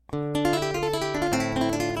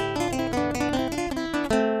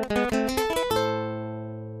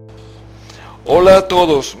Hola a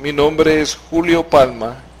todos, mi nombre es Julio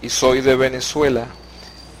Palma y soy de Venezuela.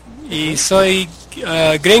 Y soy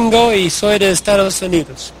gringo y soy de Estados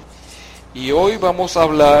Unidos. Y hoy vamos a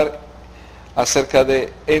hablar acerca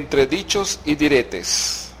de entredichos y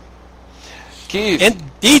diretes. Keith,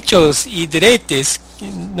 Dichos y diretes,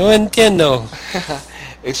 no entiendo.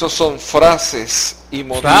 esos son frases y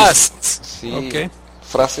modismos. Frases. Sí, Okay.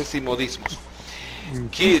 frases y modismos.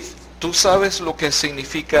 Keith, ¿tú sabes lo que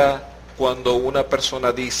significa cuando una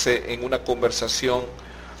persona dice en una conversación,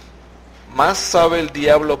 más sabe el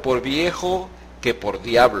diablo por viejo que por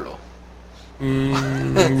diablo?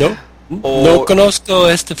 No, O- no conozco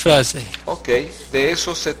esta frase. Ok, de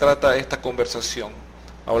eso se trata esta conversación.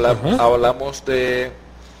 Ajá. Hablamos de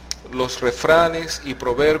los refranes y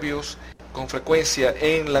proverbios con frecuencia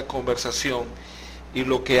en la conversación y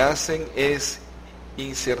lo que hacen es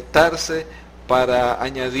insertarse para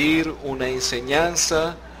añadir una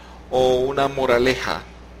enseñanza o una moraleja.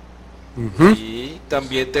 Ujú. Y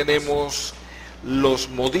también tenemos los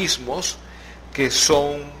modismos, que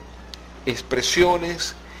son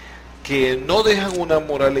expresiones que no dejan una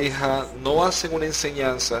moraleja, no hacen una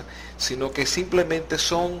enseñanza, sino que simplemente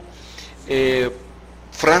son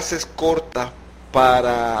frases cortas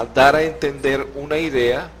para dar a entender una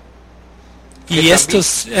idea. Y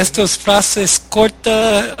también- estas frases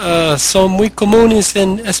cortas son muy comunes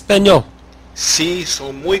en español. Sí,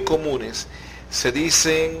 son muy comunes. Se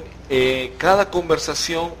dicen, cada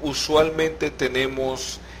conversación usualmente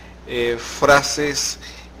tenemos frases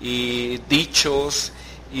y dichos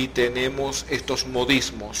y tenemos estos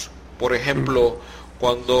modismos. Por ejemplo,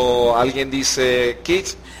 cuando alguien dice,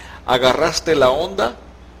 Kids, ¿agarraste la onda?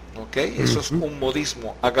 ¿Ok? Eso es un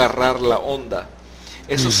modismo, agarrar la onda.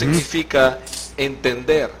 Eso significa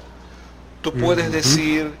entender. Tú puedes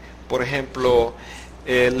decir, por ejemplo,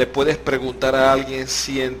 le puedes preguntar a alguien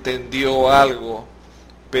si entendió algo,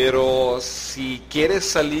 pero si quieres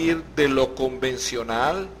salir de lo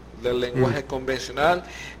convencional, del lenguaje convencional,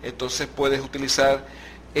 entonces puedes utilizar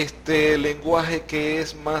este lenguaje que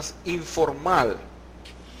es más informal,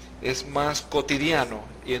 es más cotidiano,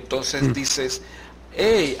 y entonces dices,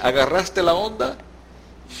 hey, ¿agarraste la onda?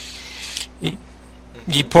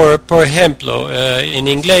 Y por ejemplo, en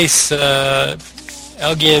inglés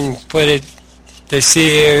alguien puede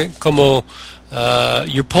decir como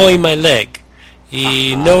you're pulling my leg.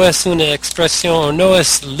 Y no es una expresión, no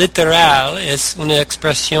es literal, es una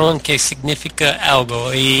expresión que significa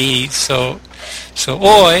algo. Y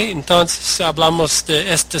hoy entonces hablamos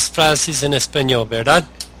de estas frases en español, ¿verdad?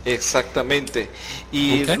 Exactamente.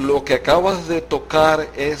 Y Ok. lo que acabas de tocar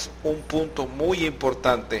es un punto muy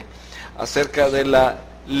importante acerca de la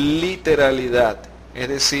literalidad. Es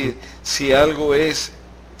decir, si algo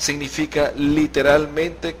significa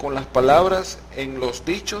literalmente con las palabras en los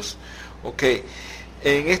dichos, ok.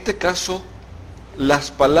 En este caso, las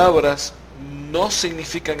palabras no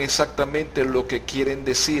significan exactamente lo que quieren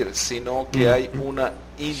decir, sino que hay una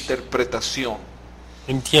interpretación.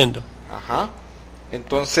 Entiendo. Ajá.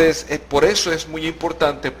 Entonces, por eso es muy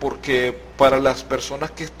importante, porque para las personas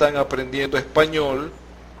que están aprendiendo español,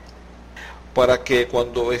 para que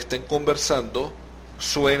cuando estén conversando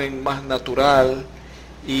suenen más natural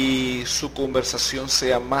y su conversación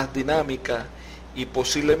sea más dinámica, y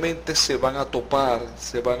posiblemente se van a topar,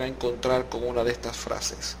 se van a encontrar con una de estas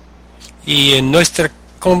frases. Y en nuestra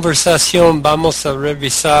conversación vamos a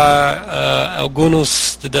revisar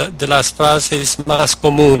algunos de las frases más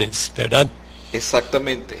comunes, ¿verdad?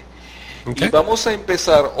 Exactamente. Ok. Y vamos a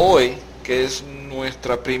empezar hoy, que es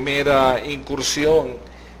nuestra primera incursión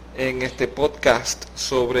en este podcast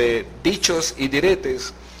sobre dichos y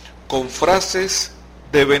diretes, con frases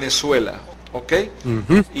de Venezuela, ¿ok?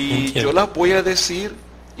 Y Entiendo. yo las voy a decir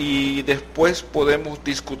y después podemos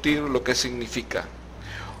discutir lo que significa.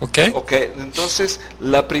 Ok. Ok, entonces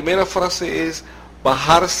la primera frase es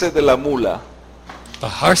bajarse de la mula.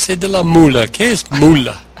 Bajarse de la mula. ¿Qué es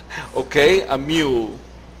mula? Ok, a mule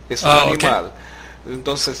es un Ah, ok. animal.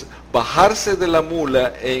 Entonces, bajarse de la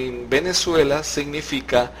mula en Venezuela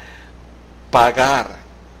significa pagar,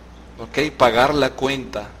 ok, pagar la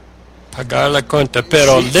cuenta. Pagar la cuenta,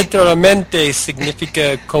 pero Sí. literalmente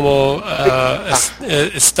significa como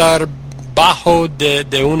estar bajo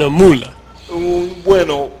de una mula.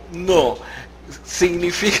 Bueno, no,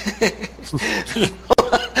 significa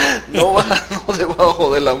no bajarnos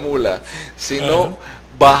debajo de la mula, sino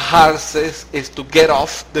bajarse es to get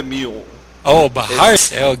off the mule. Oh,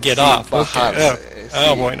 bajarse, oh, get Sí, off. Okay. bajarse,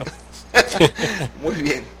 sí. Bueno. Muy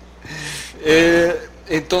bien.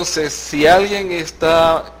 Entonces, si alguien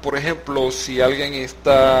está, por ejemplo, si alguien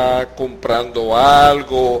está comprando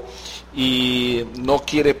algo y no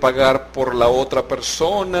quiere pagar por la otra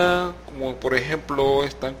persona, como por ejemplo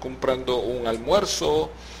están comprando un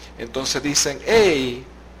almuerzo, entonces dicen, hey,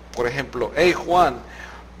 por ejemplo, hey Juan,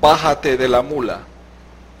 bájate de la mula.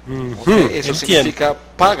 Okay, eso significa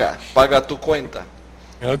paga tu cuenta.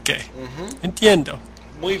 Ok, entiendo.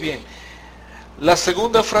 Muy bien. La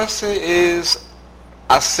segunda frase es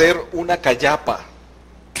hacer una callapa.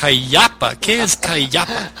 Callapa, ¿qué es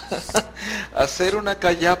callapa? Hacer una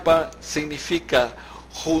callapa significa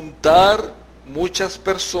juntar muchas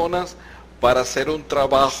personas para hacer un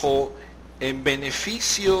trabajo en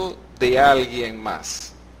beneficio de alguien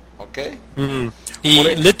más. ¿Ok?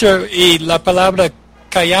 Y la palabra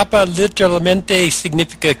callapa literalmente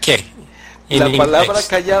significa ¿qué? La palabra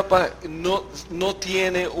callapa no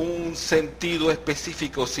tiene un sentido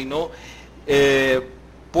específico, sino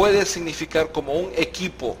puede significar como un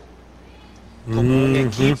equipo,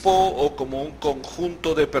 o como un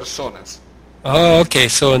conjunto de personas. Oh, ok,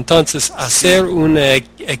 entonces hacer un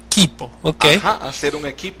equipo, ok. Ajá, hacer un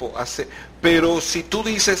equipo. Pero si tú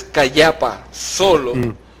dices callapa solo,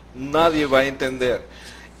 nadie va a entender.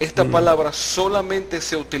 Esta palabra solamente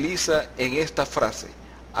se utiliza en esta frase,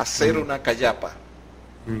 hacer una callapa.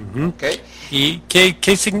 ¿Okay? ¿Y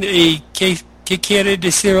qué quiere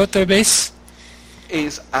decir otra vez?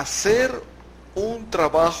 Es hacer un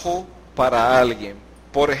trabajo para alguien.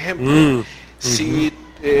 Por ejemplo, si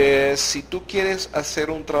tú quieres hacer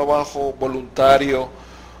un trabajo voluntario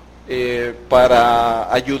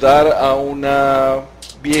para ayudar a una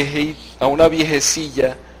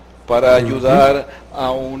viejecilla, para ayudar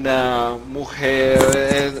a una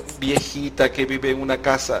mujer viejita que vive en una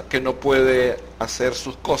casa que no puede hacer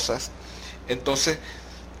sus cosas, entonces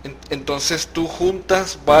tú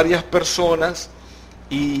juntas varias personas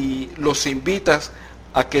y los invitas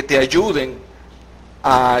a que te ayuden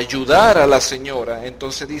a ayudar a la señora.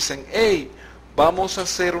 Entonces dicen, hey, vamos a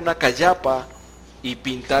hacer una callapa y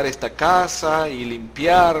pintar esta casa y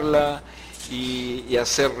limpiarla y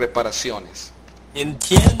hacer reparaciones.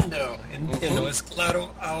 Entiendo, es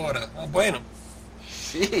claro ahora. Bueno.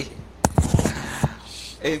 Sí.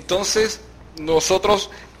 Entonces, nosotros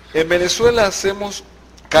en Venezuela hacemos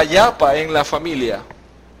callapa en la familia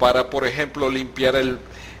para, por ejemplo, limpiar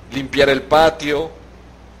el patio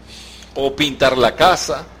o pintar la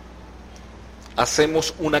casa.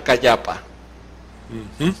 Hacemos una callapa.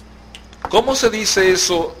 ¿Cómo se dice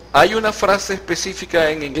eso? ¿Hay una frase específica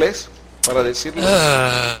en inglés para decirlo?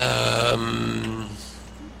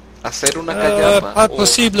 Hacer una callapa.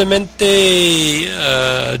 Posiblemente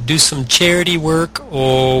do some charity work,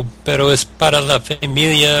 pero es para la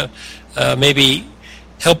familia, maybe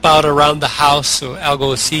help out around the house o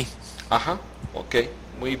algo así. Ajá, ok,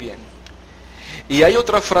 muy bien. Y hay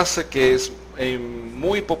otra frase que es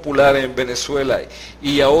muy popular en Venezuela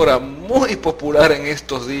y ahora muy popular en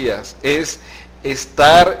estos días, es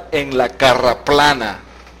estar en la carraplana.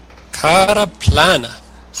 Carraplana.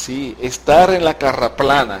 Sí, estar en la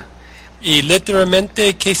carraplana. Y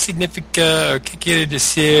literalmente, ¿qué significa, qué quiere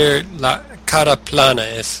decir la carraplana?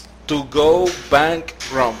 Es to go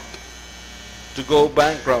bankrupt. To go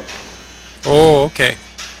bankrupt. Oh, ok.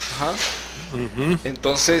 Ajá.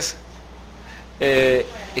 Entonces,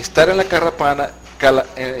 estar en la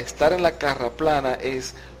carraplana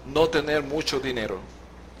es no tener mucho dinero.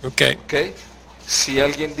 Ok. Okay. Si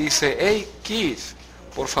alguien dice, hey, Keith,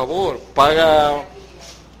 por favor, paga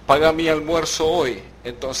mi almuerzo hoy.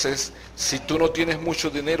 Entonces, si tú no tienes mucho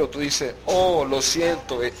dinero, tú dices, oh, lo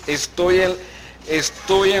siento, estoy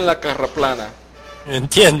en la carraplana.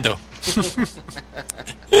 Entiendo.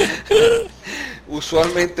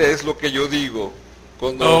 Usualmente es lo que yo digo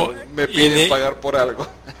cuando me piden pagar por algo.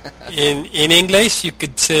 In English, you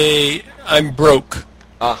could say, I'm broke.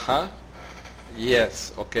 Ajá.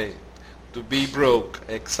 Yes, okay. To be broke,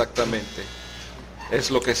 exactamente. Es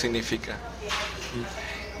lo que significa.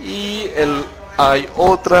 Y hay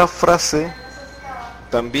otra frase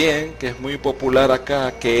también que es muy popular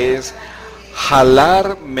acá, que es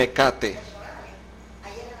jalar mecate.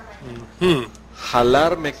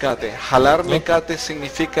 Jalar mecate. Jalar mecate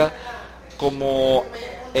significa como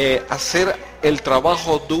hacer el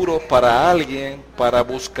trabajo duro para alguien para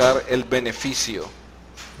buscar el beneficio.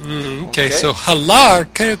 Okay, so halar,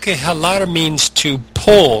 creo que halar means to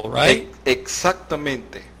pull, right?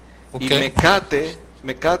 Exactamente. Okay. Y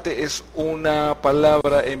mecate es una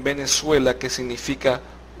palabra en Venezuela que significa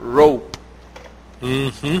rope.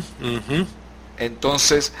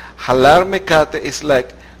 Entonces, jalar mecate es like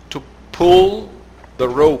to pull the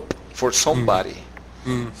rope for somebody.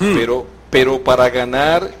 Pero pero para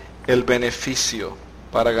ganar el beneficio,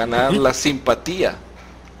 para ganar la simpatía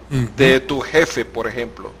de tu jefe, por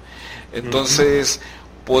ejemplo. Entonces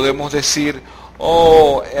podemos decir,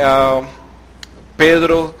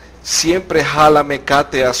 Pedro siempre jala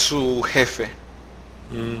mecate a su jefe.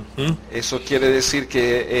 Eso quiere decir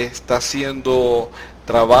que está haciendo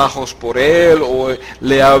trabajos por él, o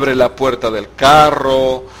le abre la puerta del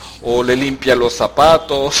carro, o le limpia los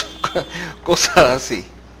zapatos, cosas así.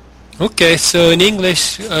 Okay, so in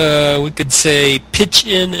English we could say pitch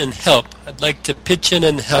in and help. I'd like to pitch in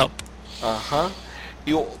and help. Ajá.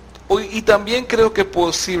 Y también creo que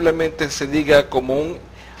posiblemente se diga como un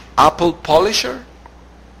apple polisher.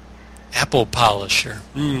 Apple polisher.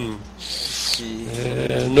 Sí.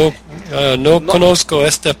 No conozco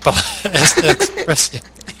esta expresión.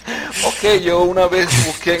 Ok, yo una vez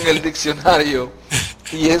busqué en el diccionario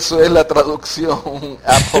y eso es la traducción,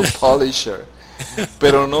 apple polisher.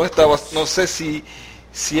 Pero no sé si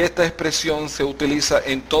esta expresión se utiliza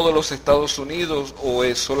en todos los Estados Unidos o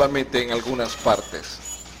es solamente en algunas partes.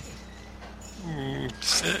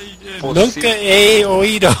 Nunca he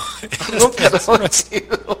oído. Nunca lo he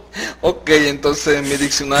oído. Ok, entonces mi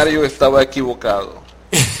diccionario estaba equivocado.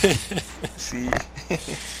 Sí.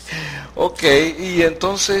 Ok, y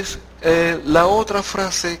entonces la otra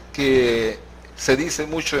frase que se dice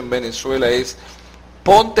mucho en Venezuela es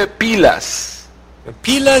ponte pilas.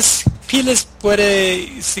 Pilas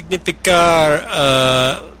puede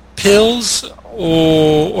significar pills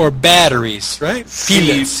or batteries, right?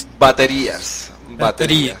 Pilas. Sí, baterías.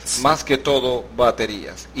 Más que todo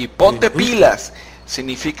baterías. Y ponte pilas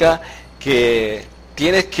significa que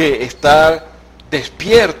tienes que estar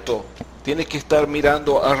despierto, tienes que estar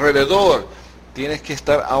mirando alrededor, tienes que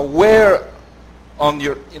estar aware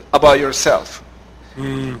about yourself.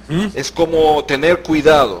 Es como tener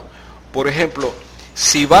cuidado. Por ejemplo,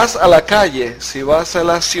 si vas a la calle, si vas a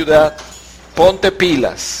la ciudad, ponte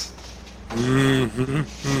pilas.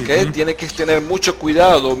 ¿Okay? Tienes que tener mucho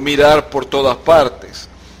cuidado, mirar por todas partes,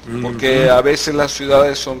 porque a veces las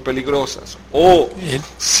ciudades son peligrosas. O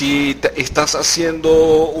si estás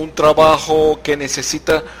haciendo un trabajo que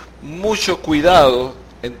necesita mucho cuidado,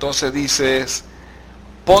 entonces dices,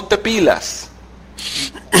 ponte pilas.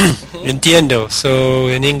 Entiendo. So,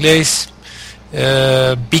 en inglés,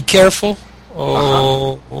 be careful,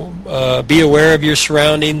 o be aware of your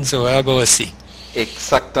surroundings, o algo así.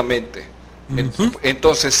 Exactamente.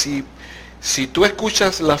 Entonces, si tú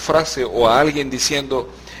escuchas la frase o a alguien diciendo,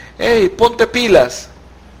 hey, ponte pilas,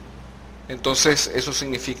 entonces eso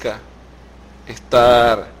significa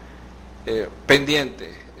estar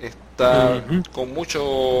pendiente, estar con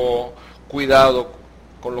mucho cuidado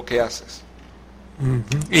con lo que haces.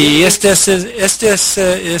 ¿Y este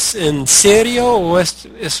es en serio o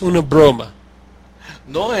es una broma?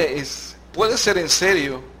 No, puede ser en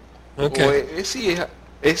serio. Okay. O sí,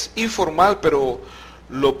 es informal, pero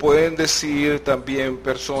lo pueden decir también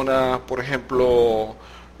personas, por ejemplo,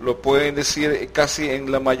 lo pueden decir casi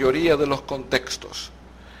en la mayoría de los contextos.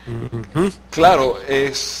 Claro,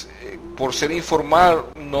 por ser informal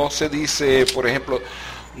no se dice, por ejemplo,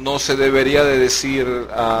 no se debería de decir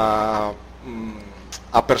a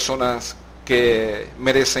personas que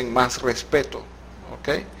merecen más respeto, ¿ok?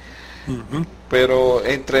 Pero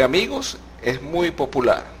entre amigos es muy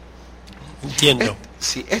popular. Entiendo.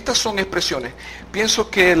 Sí, estas son expresiones. Pienso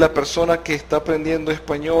que la persona que está aprendiendo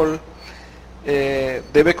español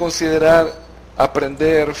debe considerar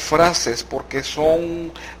aprender frases, porque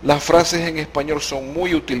las frases en español son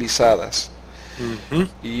muy utilizadas.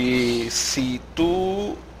 Y si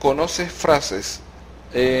tú conoces frases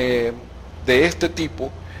de este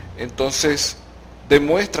tipo, entonces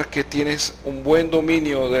demuestra que tienes un buen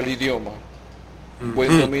dominio del idioma, un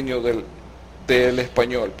buen dominio del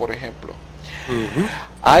español, por ejemplo.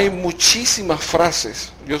 Hay muchísimas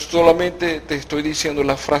frases. Yo solamente te estoy diciendo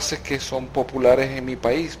las frases que son populares en mi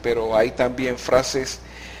país, pero hay también frases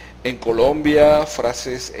en Colombia,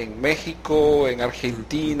 frases en México, en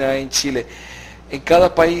Argentina, en Chile. En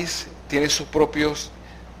cada país tiene sus propios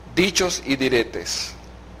dichos y diretes.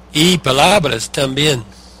 Y palabras también.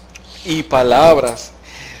 Y palabras,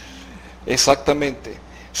 exactamente.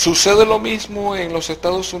 ¿Sucede lo mismo en los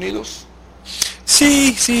Estados Unidos?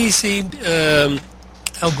 Sí.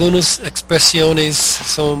 Algunas expresiones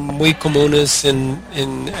son muy comunes en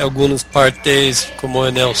algunas partes, como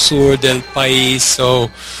en el sur del país o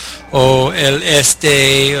el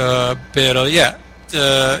este, pero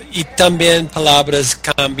y también palabras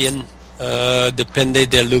cambian, depende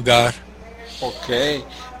del lugar. Ok.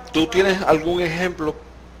 ¿Tú tienes algún ejemplo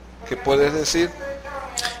que puedes decir?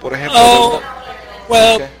 Por ejemplo,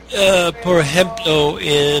 Por ejemplo,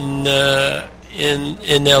 en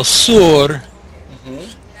el sur,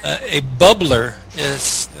 a bubbler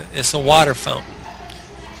is a water fountain.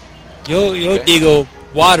 Yo Ok. digo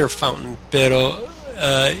water fountain, pero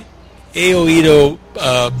he oído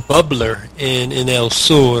bubbler en el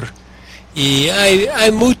sur y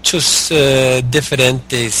hay muchos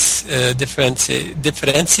diferencias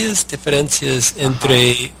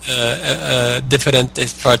entre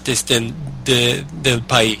diferentes partes del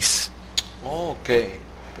país. Oh, ok,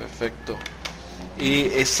 perfecto. Y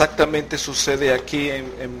exactamente sucede aquí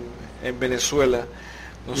en Venezuela.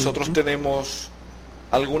 Nosotros tenemos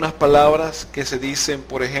algunas palabras que se dicen,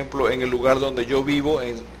 por ejemplo, en el lugar donde yo vivo,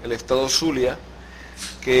 en el estado Zulia,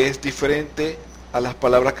 que es diferente a las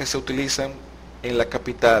palabras que se utilizan en la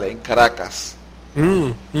capital, en Caracas.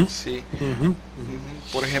 Sí. Ujú.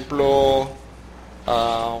 Por ejemplo,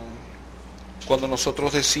 cuando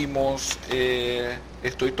nosotros decimos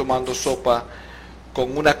estoy tomando sopa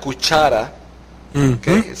con una cuchara, ¿ok?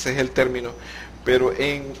 Ese es el término, pero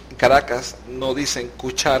en Caracas no dicen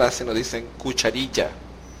cuchara, sino dicen cucharilla.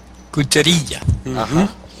 Cucharilla. Ajá.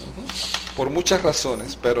 Por muchas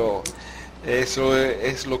razones, pero eso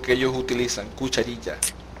es lo que ellos utilizan, cucharilla.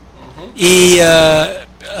 ¿Y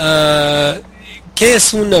qué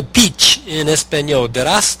es una peach en español?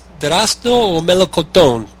 ¿Durazno o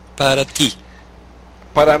melocotón para ti?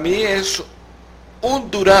 Para mí es un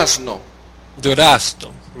durazno.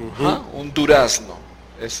 Durazno. Ajá, un durazno.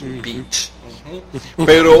 Es un peach.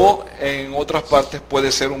 Pero en otras partes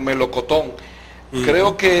puede ser un melocotón.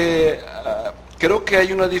 Creo que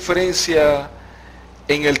hay una diferencia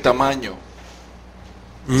en el tamaño.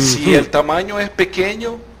 Si el tamaño es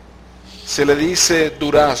pequeño, se le dice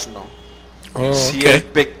durazno.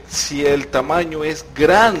 Si el tamaño es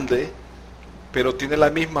grande, pero tiene la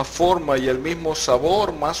misma forma y el mismo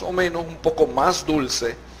sabor, más o menos un poco más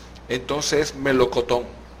dulce, entonces es melocotón.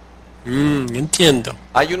 Entiendo.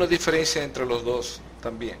 Hay una diferencia entre los dos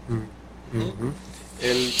también.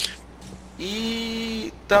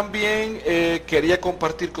 Y también quería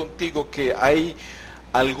compartir contigo que hay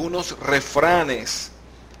algunos refranes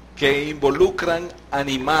que involucran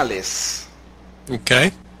animales.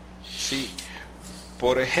 Okay. Sí.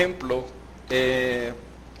 Por ejemplo,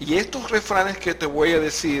 y estos refranes que te voy a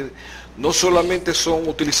decir no solamente son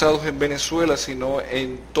utilizados en Venezuela, sino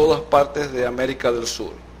en todas partes de América del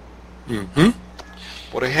Sur.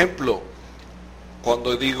 Por ejemplo,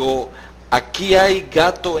 cuando digo, aquí hay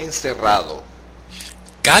gato encerrado.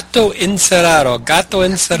 Gato encerrado. Gato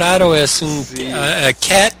encerrado es un Sí. a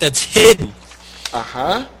cat that's hidden.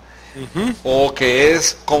 Ajá. O que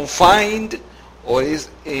es confined, o es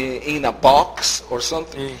in a box, or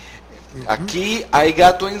something. Aquí hay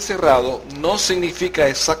gato encerrado no significa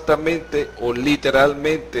exactamente o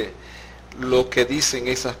literalmente lo que dicen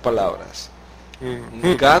esas palabras.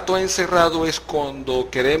 Un gato encerrado es cuando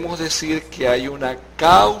queremos decir que hay una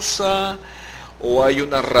causa o hay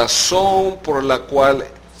una razón por la cual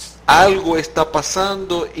algo está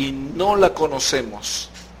pasando y no la conocemos.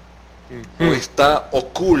 O está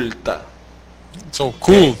oculta. It's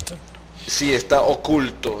oculto. Sí, está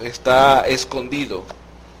oculto, está escondido.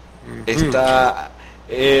 Está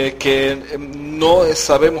que no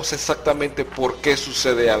sabemos exactamente por qué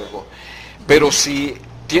sucede algo. Pero si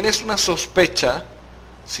tienes una sospecha,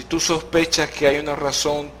 si tú sospechas que hay una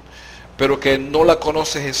razón, pero que no la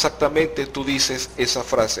conoces exactamente, tú dices esa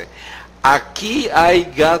frase. Aquí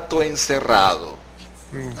hay gato encerrado.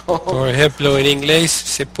 Por ejemplo, en inglés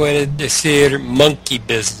se puede decir monkey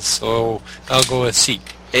business o algo así.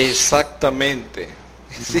 Exactamente.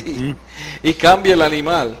 Sí. Y cambia el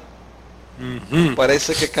animal.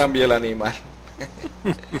 Parece que cambia el animal.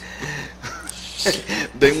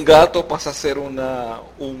 De un gato pasa a ser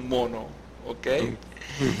un mono. ¿Ok?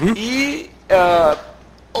 Y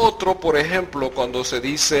otro, por ejemplo, cuando se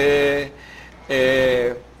dice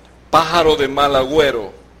pájaro de mal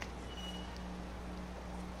agüero.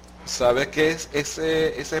 ¿Sabes qué es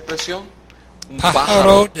esa expresión? Un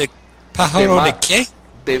 ¿Pájaro de qué?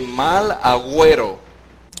 De mal agüero.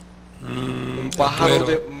 Un pájaro agüero.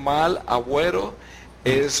 de mal agüero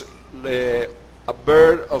es a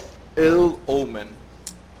bird of ill omen.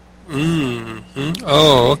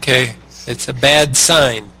 Oh, okay. It's a bad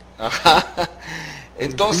sign. Ajá.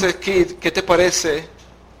 Entonces, Kid, ¿qué te parece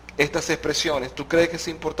estas expresiones? ¿Tú crees que es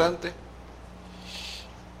importante?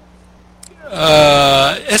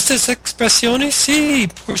 Estas expresiones, sí,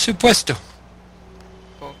 por supuesto.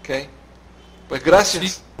 Ok. Pues gracias.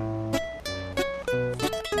 Sí.